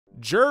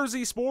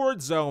Jersey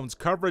Sports Zone's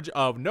coverage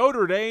of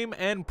Notre Dame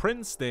and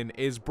Princeton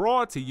is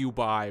brought to you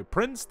by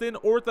Princeton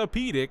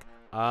Orthopedic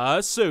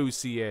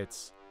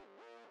Associates.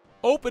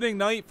 Opening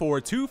night for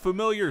two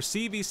familiar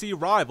CVC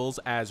rivals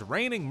as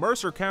reigning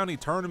Mercer County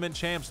Tournament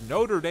champs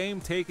Notre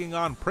Dame taking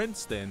on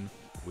Princeton.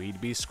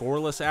 We'd be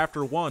scoreless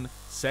after one.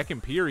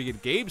 Second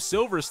period, Gabe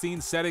Silverstein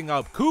setting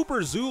up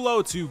Cooper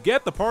Zulo to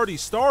get the party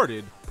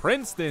started.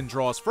 Princeton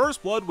draws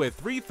first blood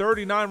with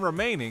 3:39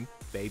 remaining.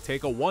 They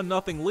take a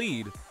 1-0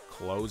 lead.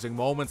 Closing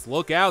moments,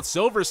 look out,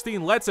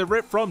 Silverstein lets it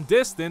rip from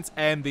distance,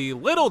 and the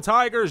Little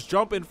Tigers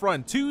jump in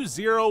front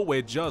 2-0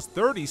 with just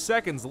 30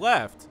 seconds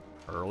left.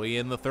 Early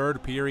in the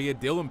third period,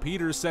 Dylan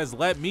Peters says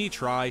let me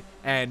try,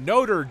 and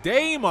Notre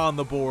Dame on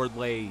the board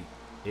late.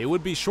 It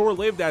would be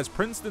short-lived as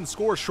Princeton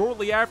scores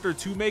shortly after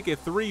to make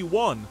it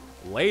 3-1.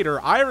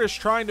 Later, Irish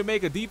trying to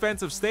make a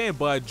defensive stand,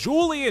 but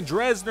Julian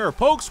Dresner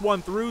pokes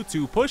one through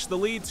to push the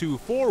lead to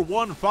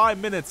 4-1 5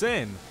 minutes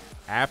in.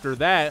 After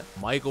that,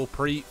 Michael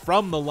Preet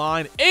from the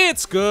line,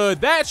 it's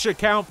good, that should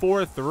count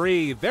for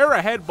 3. They're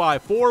ahead by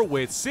 4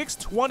 with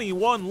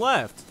 6:21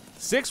 left.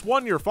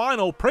 6-1 your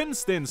final.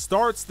 Princeton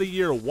starts the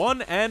year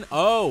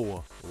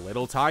 1-0.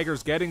 Little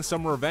Tigers getting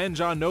some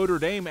revenge on Notre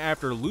Dame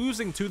after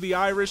losing to the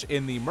Irish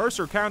in the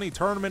Mercer County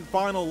Tournament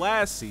final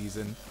last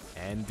season.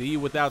 ND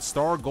without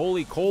star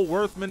goalie Cole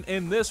Worthman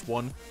in this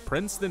one.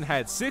 Princeton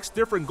had 6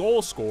 different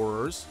goal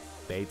scorers.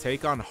 They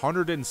take on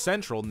Hunterdon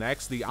Central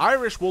next. The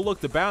Irish will look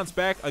to bounce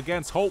back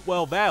against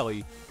Hopewell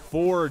Valley.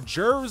 For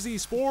Jersey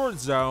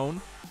Sports Zone,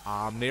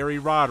 I'm Neri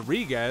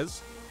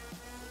Rodriguez.